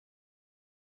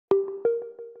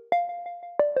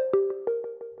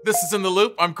This is In the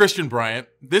Loop. I'm Christian Bryant.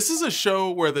 This is a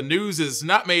show where the news is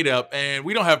not made up and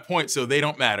we don't have points, so they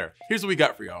don't matter. Here's what we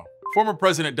got for y'all. Former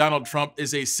President Donald Trump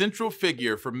is a central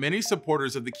figure for many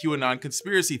supporters of the QAnon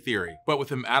conspiracy theory. But with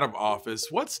him out of office,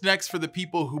 what's next for the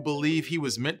people who believe he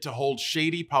was meant to hold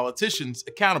shady politicians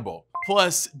accountable?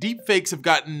 Plus, deepfakes have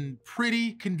gotten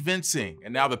pretty convincing,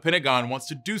 and now the Pentagon wants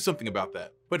to do something about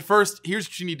that. But first, here's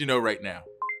what you need to know right now.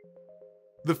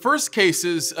 The first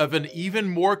cases of an even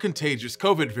more contagious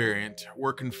COVID variant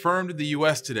were confirmed in the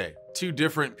US today. 2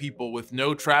 different people with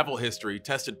no travel history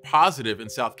tested positive in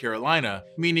South Carolina,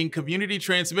 meaning community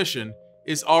transmission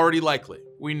is already likely.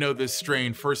 We know this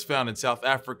strain, first found in South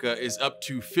Africa, is up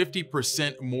to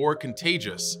 50% more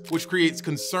contagious, which creates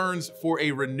concerns for a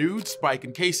renewed spike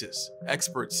in cases.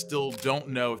 Experts still don't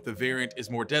know if the variant is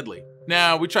more deadly.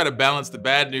 Now, we try to balance the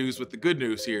bad news with the good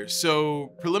news here.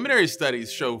 So, preliminary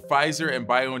studies show Pfizer and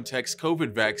BioNTech's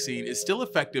COVID vaccine is still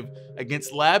effective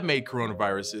against lab-made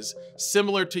coronaviruses,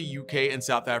 similar to UK and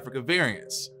South Africa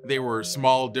variants. There were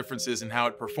small differences in how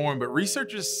it performed, but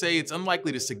researchers say it's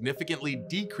unlikely to significantly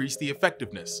decrease the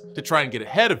effectiveness. To try and get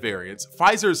ahead of variants,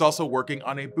 Pfizer is also working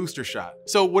on a booster shot.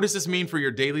 So what does this mean for your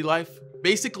daily life?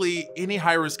 Basically, any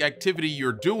high-risk activity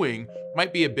you're doing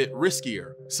might be a bit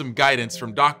riskier. Some guidance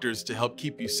from doctors to help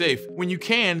keep you safe. When you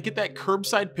can, get that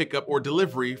curbside pickup or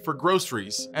delivery for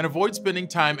groceries and avoid spending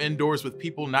time indoors with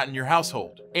people not in your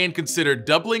household. And consider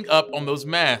doubling up on those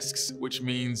masks, which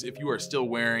means if you are still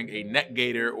wearing a neck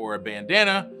gaiter or a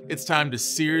bandana, it's time to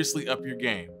seriously up your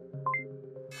game.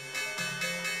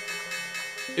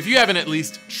 If you haven't at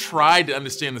least tried to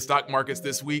understand the stock markets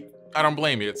this week, I don't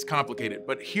blame you, it's complicated,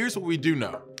 but here's what we do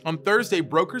know. On Thursday,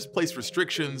 brokers placed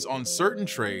restrictions on certain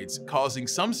trades, causing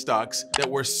some stocks that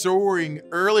were soaring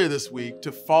earlier this week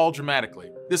to fall dramatically.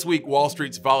 This week, Wall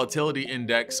Street's volatility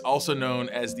index, also known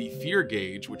as the fear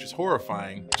gauge, which is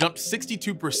horrifying, jumped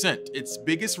 62%, its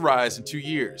biggest rise in 2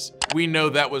 years. We know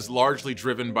that was largely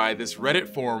driven by this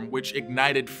Reddit forum, which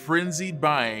ignited frenzied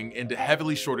buying into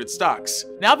heavily shorted stocks.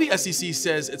 Now the SEC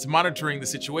says it's monitoring the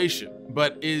situation,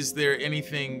 but is there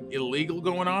anything illegal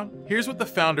going on? Here's what the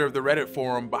founder of the Reddit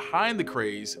forum behind the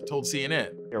craze told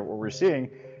CNN. What we're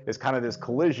seeing is kind of this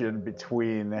collision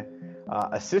between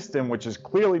a system which is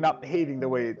clearly not behaving the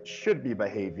way it should be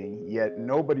behaving, yet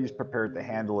nobody's prepared to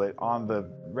handle it on the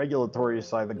regulatory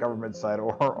side, the government side,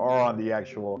 or on the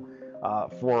actual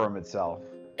forum itself.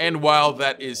 And while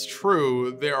that is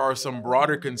true, there are some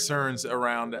broader concerns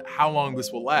around how long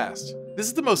this will last. This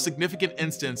is the most significant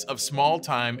instance of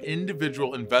small-time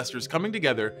individual investors coming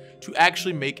together to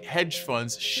actually make hedge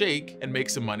funds shake and make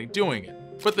some money doing it.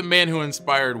 But the man who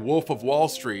inspired Wolf of Wall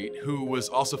Street, who was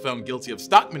also found guilty of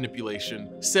stock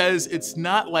manipulation, says it's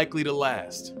not likely to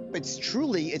last.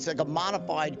 It's like a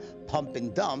modified pump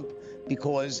and dump,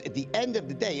 because at the end of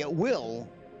the day, it will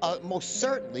most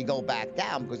certainly go back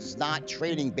down, because it's not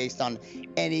trading based on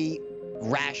any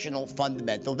rational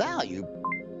fundamental value.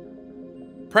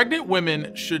 Pregnant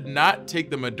women should not take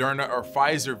the Moderna or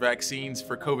Pfizer vaccines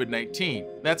for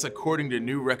COVID-19. That's according to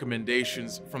new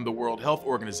recommendations from the World Health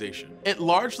Organization. It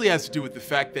largely has to do with the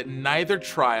fact that neither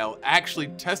trial actually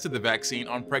tested the vaccine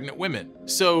on pregnant women.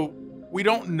 So we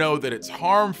don't know that it's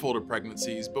harmful to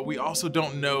pregnancies, but we also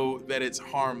don't know that it's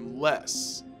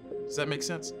harmless. Does that make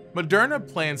sense? Moderna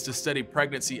plans to study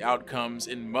pregnancy outcomes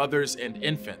in mothers and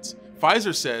infants.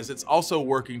 Pfizer says it's also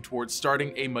working towards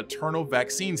starting a maternal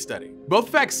vaccine study. Both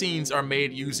vaccines are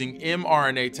made using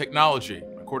mRNA technology.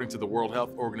 According to the World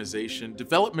Health Organization,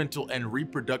 developmental and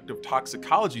reproductive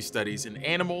toxicology studies in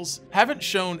animals haven't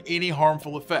shown any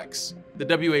harmful effects.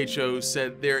 The WHO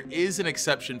said there is an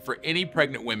exception for any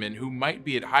pregnant women who might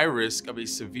be at high risk of a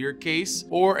severe case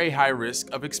or a high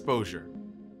risk of exposure.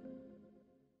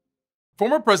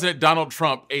 Former President Donald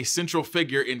Trump, a central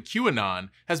figure in QAnon,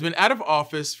 has been out of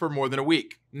office for more than a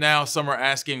week. Now some are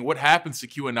asking what happens to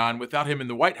QAnon without him in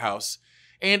the White House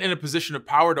and in a position of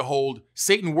power to hold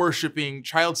Satan-worshipping,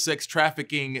 child sex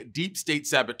trafficking, deep state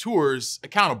saboteurs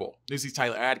accountable. Newsy's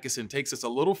Tyler Atkinson takes us a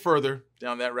little further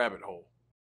down that rabbit hole.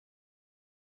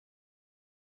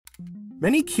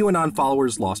 Many QAnon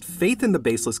followers lost faith in the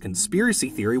baseless conspiracy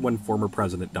theory when former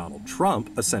President Donald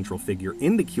Trump, a central figure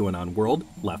in the QAnon world,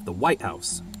 left the White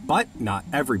House. But not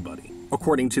everybody.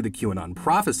 According to the QAnon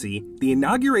prophecy, the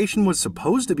inauguration was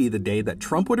supposed to be the day that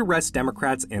Trump would arrest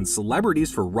Democrats and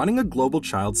celebrities for running a global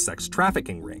child sex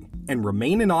trafficking ring and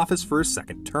remain in office for a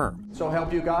second term. So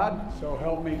help you God? So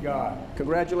help me God.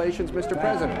 Congratulations, Mr.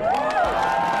 President.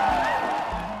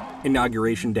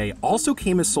 Inauguration Day also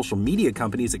came as social media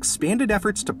companies expanded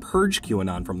efforts to purge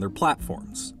QAnon from their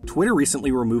platforms. Twitter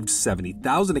recently removed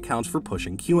 70,000 accounts for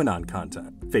pushing QAnon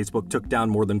content. Facebook took down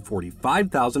more than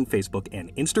 45,000 Facebook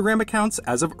and Instagram accounts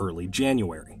as of early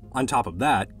January. On top of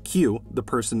that, Q, the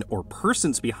person or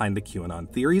persons behind the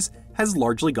QAnon theories, has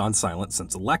largely gone silent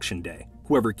since Election Day.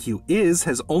 Whoever Q is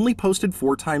has only posted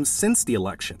 4 times since the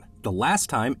election, the last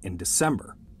time in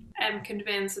December. I'm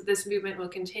convinced that this movement will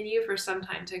continue for some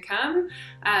time to come,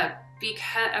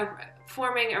 because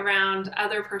forming around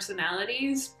other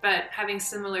personalities, but having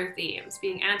similar themes,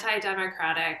 being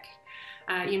anti-democratic,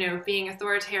 being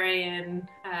authoritarian,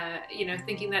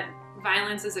 thinking that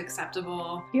violence is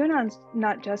acceptable. QAnon's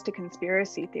not just a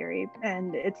conspiracy theory,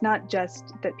 and it's not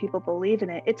just that people believe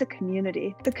in it, it's a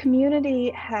community. The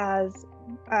community has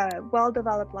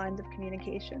well-developed lines of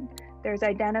communication. There's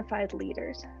identified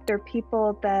leaders. There are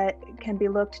people that can be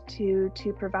looked to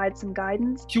provide some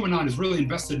guidance. QAnon is really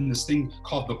invested in this thing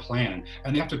called the plan,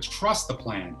 and they have to trust the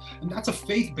plan. And that's a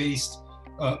faith-based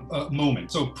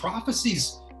moment. So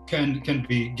prophecies can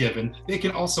be given. They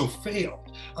can also fail.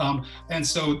 And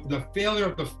so the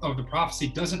failure of the prophecy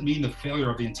doesn't mean the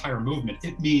failure of the entire movement.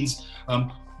 It means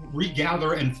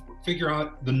regather and figure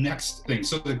out the next thing.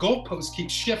 So the goalposts keep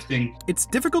shifting. It's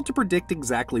difficult to predict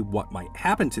exactly what might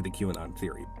happen to the QAnon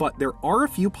theory, but there are a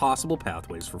few possible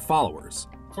pathways for followers.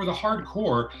 For the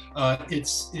hardcore,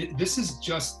 this is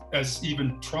just, as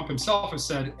even Trump himself has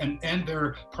said, and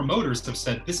their promoters have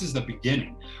said, this is the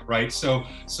beginning, right? So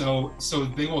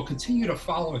they will continue to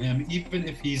follow him, even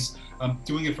if he's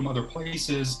doing it from other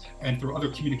places and through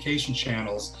other communication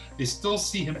channels. They still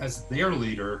see him as their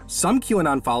leader. Some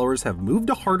QAnon followers have moved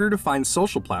to harder to find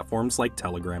social platforms like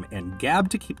Telegram and Gab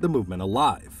to keep the movement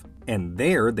alive. And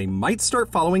there, they might start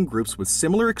following groups with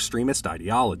similar extremist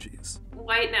ideologies.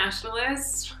 White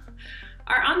nationalists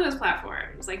are on those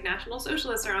platforms, like National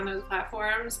Socialists are on those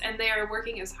platforms, and they are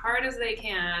working as hard as they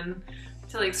can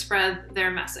to spread their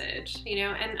message,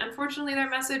 and unfortunately their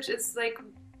message is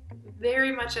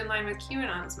very much in line with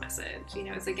QAnon's message.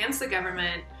 It's against the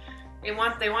government. They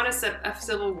want a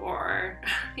civil war.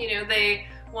 They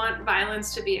want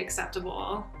violence to be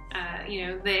acceptable.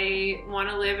 They want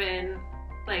to live in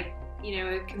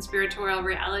a conspiratorial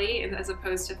reality as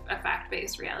opposed to a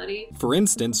fact-based reality. For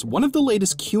instance, one of the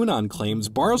latest QAnon claims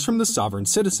borrows from the Sovereign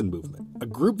Citizen movement, a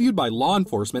group viewed by law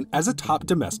enforcement as a top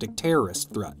domestic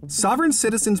terrorist threat. Sovereign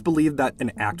citizens believe that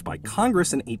an act by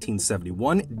Congress in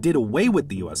 1871 did away with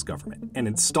the US government and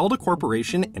installed a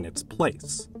corporation in its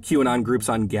place. QAnon groups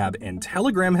on Gab and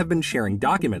Telegram have been sharing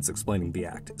documents explaining the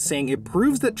act, saying it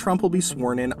proves that Trump will be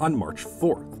sworn in on March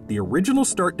 4th, the original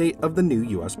start date of the new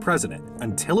US president,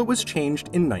 until it was changed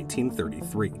in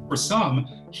 1933. For some,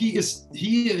 he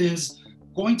is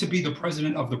going to be the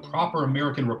president of the proper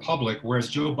American republic, whereas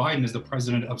Joe Biden is the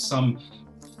president of some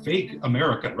fake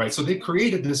America, right? So they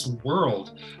created this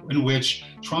world in which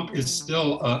Trump is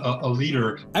still a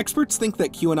leader. Experts think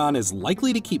that QAnon is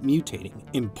likely to keep mutating,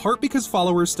 in part because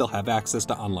followers still have access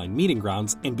to online meeting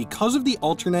grounds, and because of the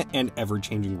alternate and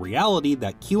ever-changing reality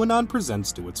that QAnon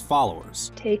presents to its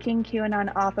followers. Taking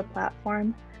QAnon off a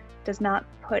platform does not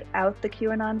put out the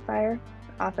QAnon fire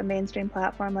off a mainstream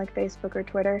platform like Facebook or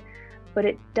Twitter, but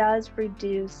it does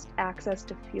reduce access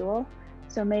to fuel.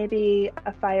 So maybe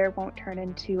a fire won't turn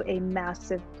into a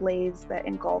massive blaze that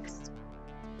engulfs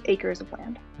acres of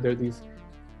land. There are these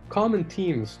common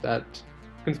themes that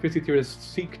conspiracy theorists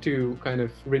seek to kind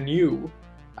of renew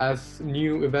as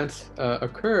new events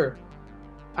occur.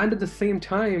 And at the same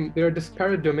time, there are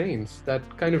disparate domains that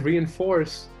kind of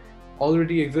reinforce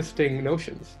already existing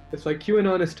notions. It's like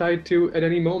QAnon is tied to, at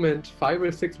any moment, 5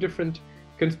 or 6 different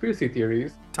conspiracy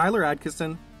theories. Tyler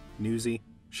Atkinson, Newsy,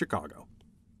 Chicago.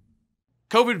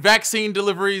 COVID vaccine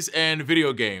deliveries and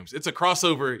video games. It's a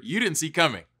crossover you didn't see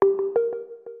coming.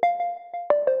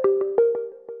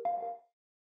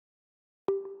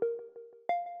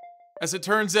 As it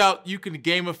turns out, you can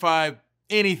gamify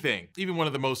anything, even one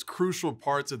of the most crucial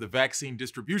parts of the vaccine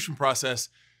distribution process,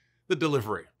 the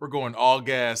delivery. We're going all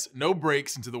gas, no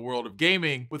brakes into the world of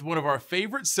gaming with one of our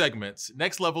favorite segments,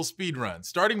 Next Level Speedrun,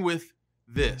 starting with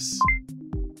this.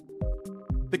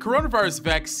 The coronavirus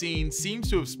vaccine seems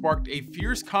to have sparked a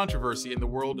fierce controversy in the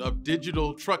world of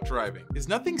digital truck driving. Is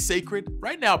nothing sacred?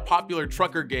 Right now, popular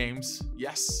trucker games,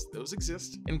 yes, those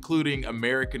exist, including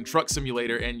American Truck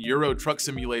Simulator and Euro Truck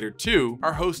Simulator 2,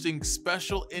 are hosting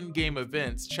special in-game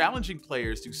events challenging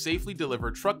players to safely deliver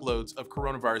truckloads of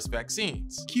coronavirus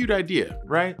vaccines. Cute idea,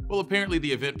 right? Well, apparently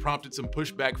the event prompted some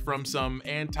pushback from some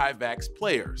anti-vax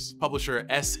players. Publisher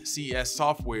SCS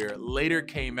Software later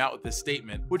came out with a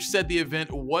statement which said the event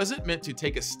wasn't meant to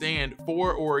take a stand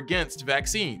for or against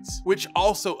vaccines, which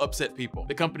also upset people.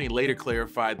 The company later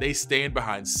clarified they stand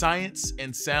behind science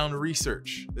and sound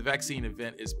research. The vaccine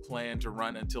event is planned to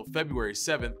run until February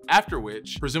 7th, after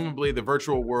which, presumably the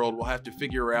virtual world will have to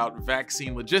figure out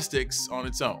vaccine logistics on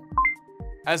its own.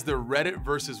 As the Reddit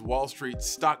versus Wall Street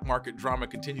stock market drama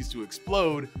continues to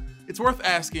explode, it's worth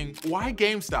asking, why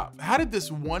GameStop? How did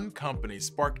this one company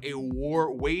spark a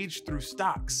war waged through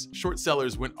stocks? Short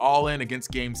sellers went all in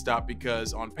against GameStop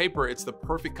because on paper, it's the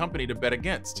perfect company to bet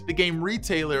against. The game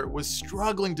retailer was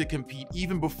struggling to compete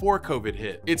even before COVID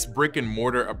hit. Its brick and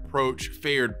mortar approach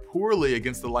fared poorly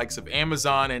against the likes of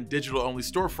Amazon and digital-only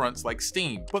storefronts like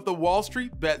Steam. But the Wall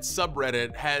Street Bet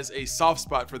subreddit has a soft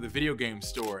spot for the video game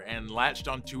store and latched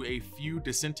onto a few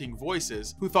dissenting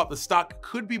voices who thought the stock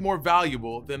could be more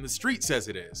valuable than the street says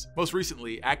it is. Most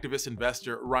recently, activist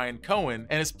investor Ryan Cohen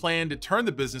and his plan to turn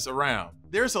the business around.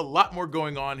 There's a lot more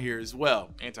going on here as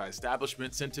well.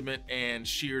 Anti-establishment sentiment and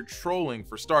sheer trolling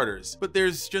for starters. But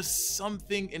there's just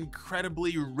something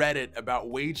incredibly Reddit about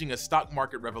waging a stock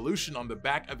market revolution on the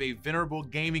back of a venerable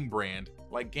gaming brand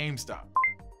like GameStop.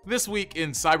 This week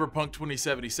in Cyberpunk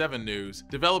 2077 news,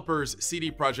 developers CD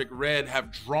Projekt Red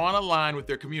have drawn a line with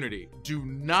their community. Do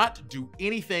not do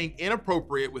anything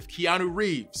inappropriate with Keanu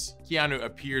Reeves. Keanu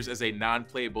appears as a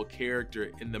non-playable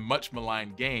character in the much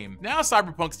maligned game. Now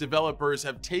Cyberpunk's developers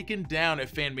have taken down a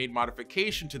fan-made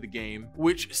modification to the game,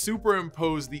 which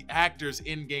superimposed the actor's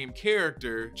in-game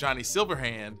character, Johnny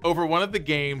Silverhand, over one of the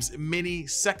game's many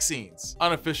sex scenes.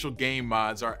 Unofficial game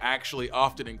mods are actually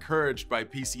often encouraged by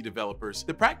PC developers.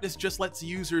 The practice just lets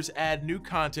users add new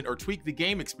content or tweak the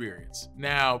game experience.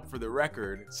 Now, for the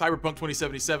record, Cyberpunk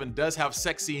 2077 does have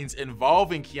sex scenes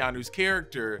involving Keanu's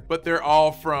character, but they're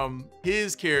all from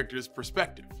his character's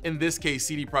perspective. In this case,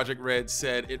 CD Projekt Red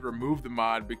said it removed the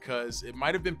mod because it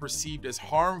might have been perceived as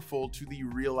harmful to the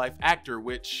real-life actor,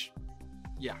 which,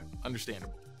 yeah,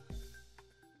 understandable.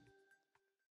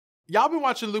 Y'all been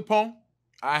watching Lupin?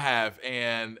 I have,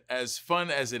 and as fun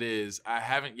as it is, I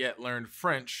haven't yet learned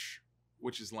French,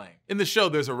 which is lame. In the show,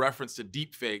 there's a reference to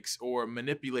deepfakes or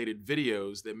manipulated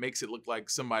videos that makes it look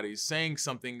like somebody's saying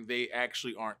something they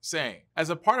actually aren't saying. As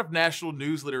a part of National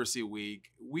News Literacy Week,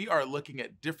 we are looking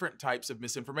at different types of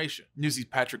misinformation. Newsy's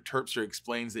Patrick Terpster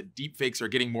explains that deepfakes are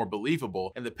getting more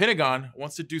believable, and the Pentagon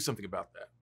wants to do something about that.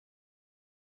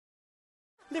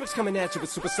 Lyrics coming at you with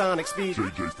supersonic speed.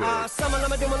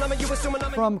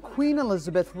 From Queen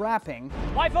Elizabeth rapping,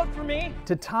 Why vote for me?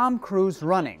 to Tom Cruise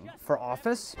running for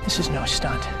office, This is no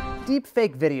stunt.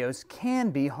 deepfake videos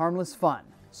can be harmless fun.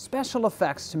 Special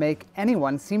effects to make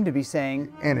anyone seem to be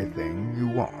saying anything you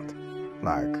want,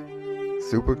 like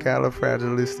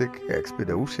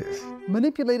supercalifragilisticexpialidocious.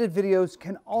 Manipulated videos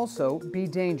can also be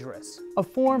dangerous. A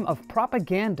form of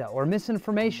propaganda or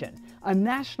misinformation, a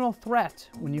national threat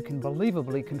when you can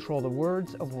believably control the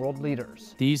words of world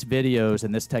leaders. These videos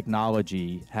and this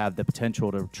technology have the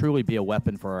potential to truly be a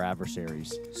weapon for our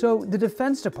adversaries. So the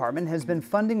Defense Department has been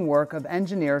funding work of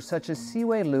engineers such as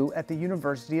Siwei Liu at the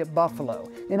University at Buffalo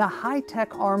in a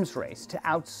high-tech arms race to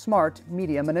outsmart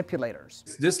media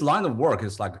manipulators. This line of work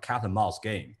is like a cat and mouse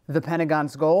game. The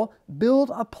Pentagon's goal? Build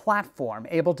a platform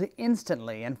able to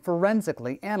instantly and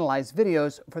forensically analyze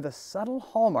videos for the subtle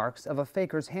hallmarks of a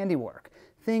faker's handiwork,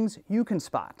 things you can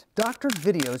spot. Doctored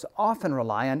videos often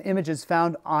rely on images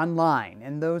found online,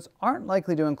 and those aren't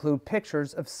likely to include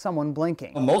pictures of someone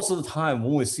blinking. Most of the time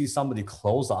when we see somebody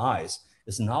close the eyes,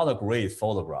 it's not a great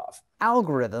photograph.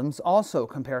 Algorithms also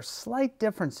compare slight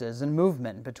differences in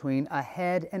movement between a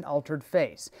head and altered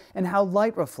face, and how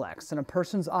light reflects in a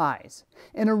person's eyes.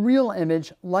 In a real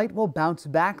image, light will bounce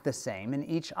back the same in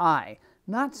each eye.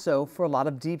 Not so for a lot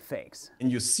of deepfakes.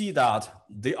 And you see that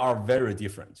they are very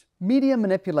different. Media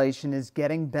manipulation is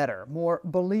getting better, more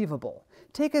believable.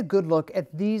 Take a good look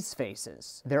at these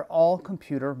faces. They're all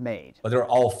computer made. But they're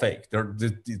all fake.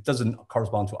 It doesn't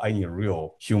correspond to any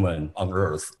real human on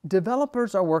Earth.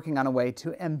 Developers are working on a way to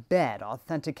embed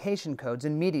authentication codes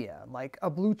in media, like a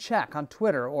blue check on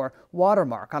Twitter or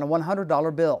watermark on a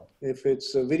 $100 bill. If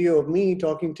it's a video of me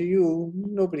talking to you,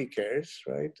 nobody cares,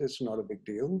 right? It's not a big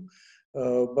deal.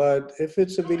 But if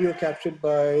it's a video captured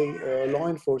by law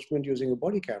enforcement using a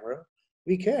body camera,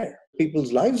 we care.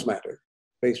 People's lives matter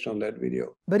based on that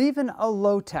video. But even a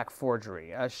low-tech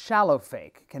forgery, a shallow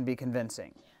fake, can be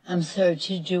convincing. I'm sorry,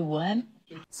 to do what?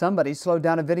 Somebody slowed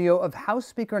down a video of House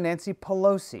Speaker Nancy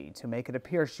Pelosi to make it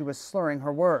appear she was slurring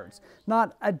her words.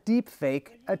 Not a deep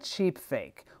fake, a cheap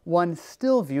fake. One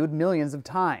still viewed millions of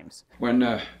times.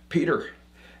 When Peter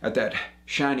at that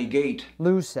shiny gate.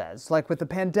 Lou says, like with the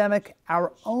pandemic,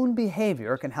 our own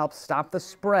behavior can help stop the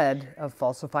spread of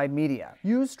falsified media.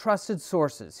 Use trusted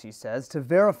sources, he says, to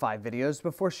verify videos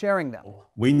before sharing them.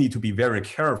 We need to be very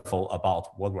careful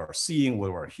about what we're seeing,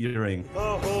 what we're hearing.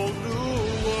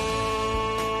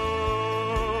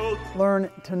 Learn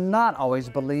to not always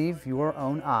believe your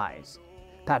own eyes.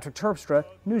 Patrick Terpstra,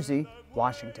 Newsy,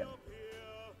 Washington.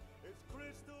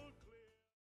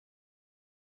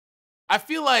 I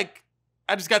feel like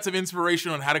I just got some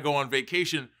inspiration on how to go on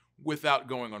vacation without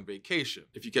going on vacation,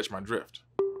 if you catch my drift.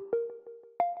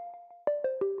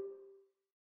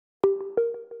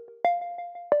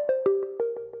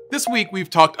 This week, we've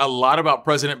talked a lot about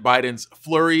President Biden's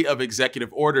flurry of executive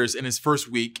orders in his first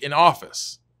week in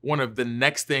office. One of the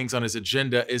next things on his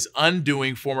agenda is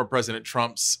undoing former President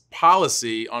Trump's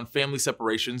policy on family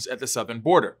separations at the southern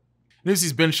border.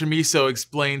 Newsy's Ben Chamiso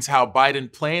explains how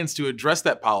Biden plans to address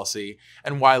that policy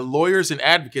and why lawyers and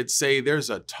advocates say there's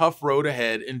a tough road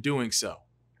ahead in doing so.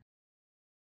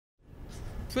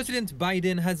 President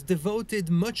Biden has devoted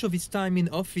much of his time in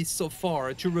office so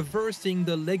far to reversing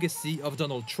the legacy of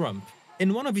Donald Trump.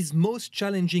 And one of his most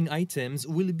challenging items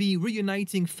will be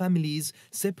reuniting families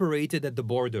separated at the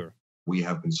border. We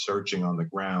have been searching on the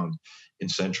ground in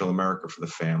Central America for the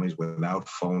families without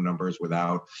phone numbers,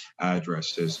 without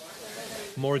addresses.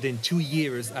 More than 2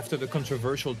 years after the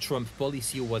controversial Trump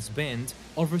policy was banned,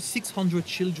 over 600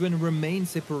 children remain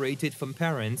separated from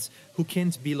parents who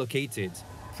can't be located.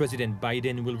 President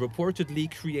Biden will reportedly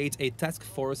create a task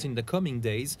force in the coming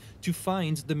days to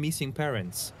find the missing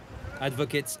parents.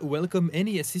 Advocates welcome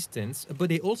any assistance, but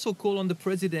they also call on the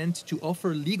president to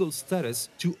offer legal status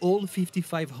to all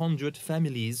 5,500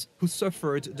 families who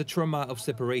suffered the trauma of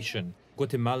separation.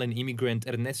 Guatemalan immigrant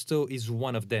Ernesto is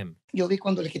one of them. Yo vi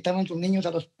cuando le quitaban sus niños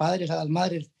a los padres, a las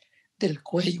madres, del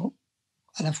cuello,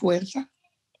 a la fuerza.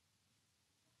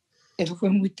 Eso fue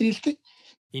muy triste.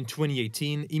 In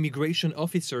 2018, immigration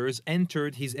officers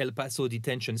entered his El Paso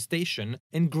detention station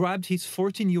and grabbed his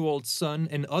 14-year-old son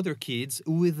and other kids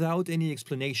without any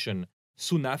explanation.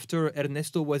 Soon after,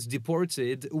 Ernesto was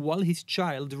deported while his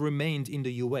child remained in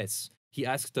the U.S. He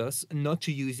asked us not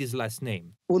to use his last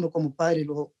name. Uno como padre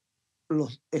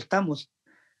los estamos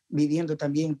viviendo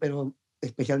también, pero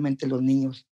especialmente los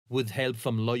niños. With help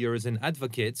from lawyers and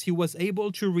advocates, he was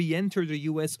able to re-enter the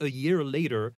U.S. a year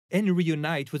later and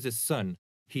reunite with his son.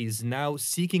 He is now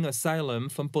seeking asylum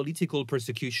from political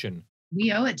persecution.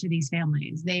 We owe it to these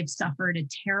families. They've suffered a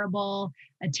terrible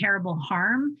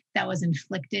harm that was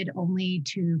inflicted only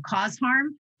to cause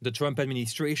harm. The Trump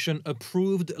administration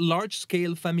approved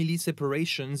large-scale family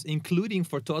separations, including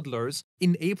for toddlers,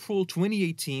 in April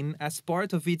 2018 as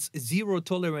part of its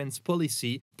zero-tolerance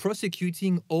policy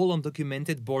prosecuting all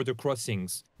undocumented border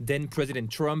crossings. Then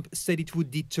President Trump said it would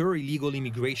deter illegal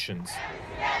immigrations.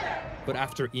 But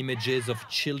after images of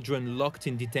children locked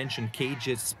in detention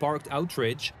cages sparked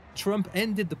outrage, Trump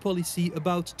ended the policy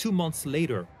about 2 months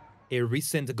later. A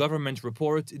recent government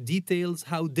report details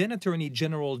how then Attorney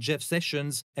General Jeff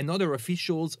Sessions and other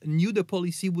officials knew the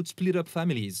policy would split up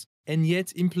families, and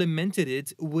yet implemented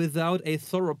it without a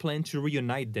thorough plan to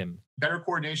reunite them. Better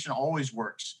coordination always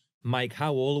works. Mike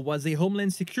Howell was a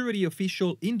Homeland Security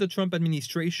official in the Trump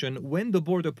administration when the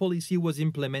border policy was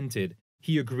implemented.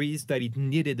 He agrees that it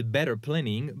needed better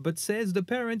planning, but says the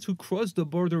parents who crossed the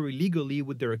border illegally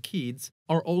with their kids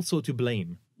are also to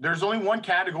blame. There's only one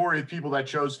category of people that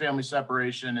chose family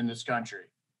separation in this country.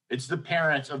 It's the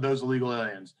parents of those illegal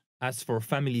aliens. As for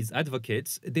families'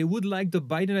 advocates, they would like the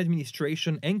Biden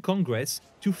administration and Congress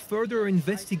to further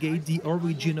investigate the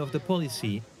origin of the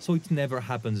policy so it never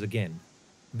happens again.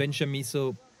 Ben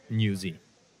Chamiso, Newsy.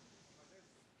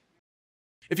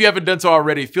 If you haven't done so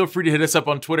already, feel free to hit us up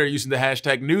on Twitter using the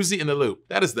hashtag NewsyInTheLoop.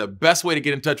 That is the best way to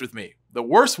get in touch with me. The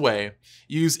worst way,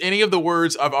 use any of the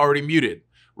words I've already muted.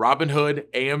 Robinhood,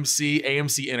 AMC,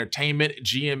 AMC Entertainment,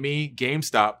 GME,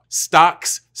 GameStop,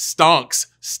 stocks, stonks,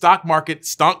 stock market,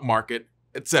 stonk market,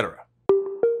 etc.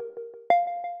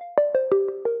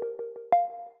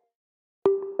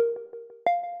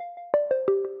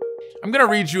 I'm going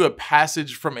to read you a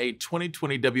passage from a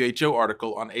 2020 WHO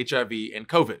article on HIV and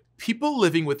COVID. People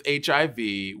living with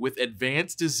HIV with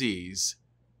advanced disease,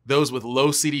 those with low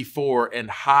CD4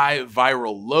 and high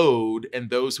viral load,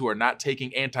 and those who are not taking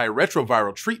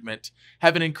antiretroviral treatment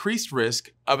have an increased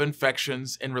risk of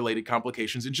infections and related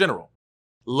complications in general.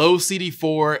 Low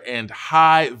CD4 and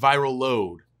high viral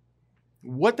load.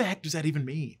 What the heck does that even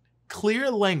mean? Clear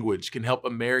language can help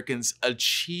Americans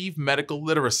achieve medical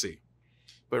literacy.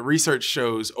 But research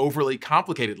shows overly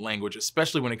complicated language,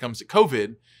 especially when it comes to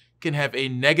COVID, can have a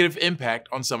negative impact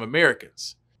on some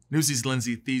Americans. Newsy's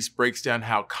Lindsay Thies breaks down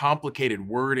how complicated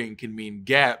wording can mean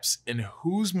gaps in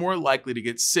who's more likely to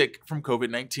get sick from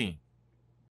COVID-19.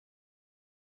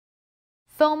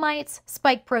 Fomites,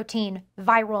 spike protein,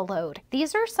 viral load.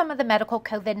 These are some of the medical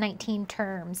COVID-19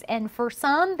 terms, and for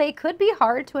some, they could be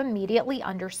hard to immediately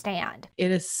understand. It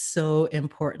is so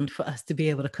important for us to be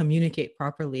able to communicate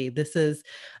properly. This is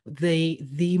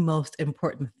the most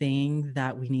important thing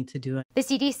that we need to do. The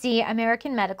CDC,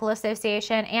 American Medical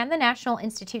Association, and the National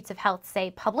Institutes of Health say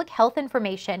public health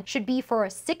information should be for a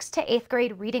 6th to 8th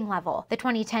grade reading level. The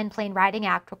 2010 Plain Writing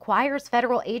Act requires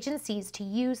federal agencies to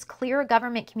use clear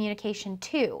government communication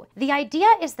too. The idea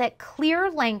is that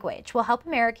clear language will help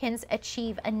Americans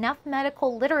achieve enough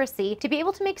medical literacy to be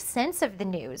able to make sense of the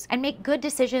news and make good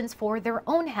decisions for their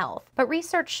own health. But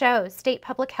research shows state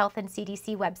public health and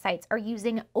CDC websites are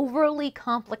using overly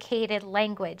complicated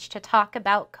language to talk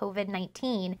about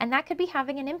COVID-19, and that could be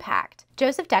having an impact.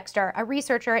 Joseph Dexter, a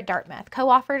researcher at Dartmouth,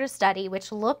 co-authored a study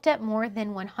which looked at more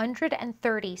than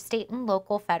 130 state and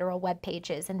local federal web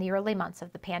pages in the early months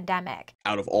of the pandemic.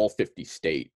 Out of all 50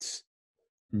 states,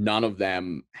 none of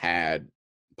them had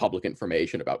public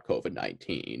information about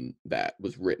COVID-19 that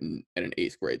was written at an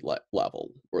 8th grade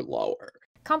level or lower.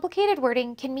 Complicated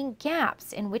wording can mean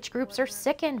gaps in which groups are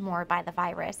sickened more by the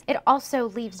virus. It also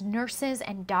leaves nurses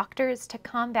and doctors to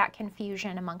combat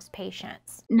confusion amongst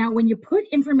patients. Now, when you put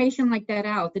information like that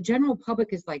out, the general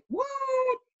public is like, what?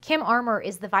 Kim Armour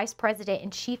is the vice president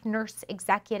and chief nurse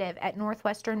executive at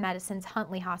Northwestern Medicine's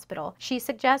Huntley Hospital. She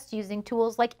suggests using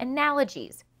tools like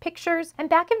analogies, pictures, and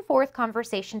back and forth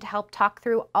conversation to help talk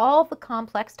through all the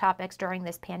complex topics during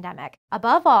this pandemic.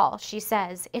 Above all, she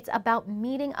says, it's about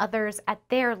meeting others at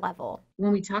their level.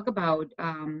 When we talk about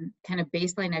kind of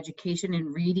baseline education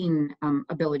and reading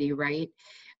ability, right?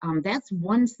 That's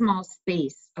one small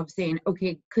space of saying,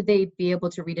 okay, could they be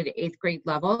able to read at an 8th grade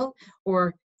level?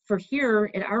 Or for here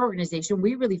at our organization,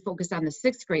 we really focused on the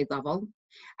 6th grade level.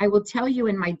 I will tell you,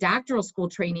 in my doctoral school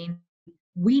training,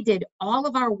 we did all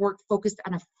of our work focused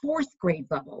on a 4th grade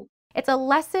level. It's a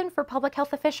lesson for public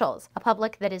health officials, a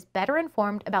public that is better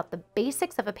informed about the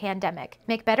basics of a pandemic,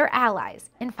 make better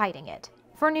allies in fighting it.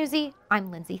 For Newsy, I'm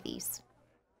Lindsay Thies.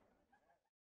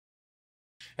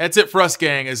 That's it for us,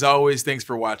 gang. As always, thanks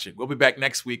for watching. We'll be back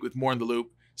next week with more in the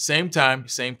loop. Same time,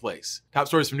 same place. Top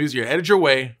stories from Newsy are headed your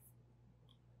way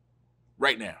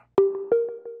right now.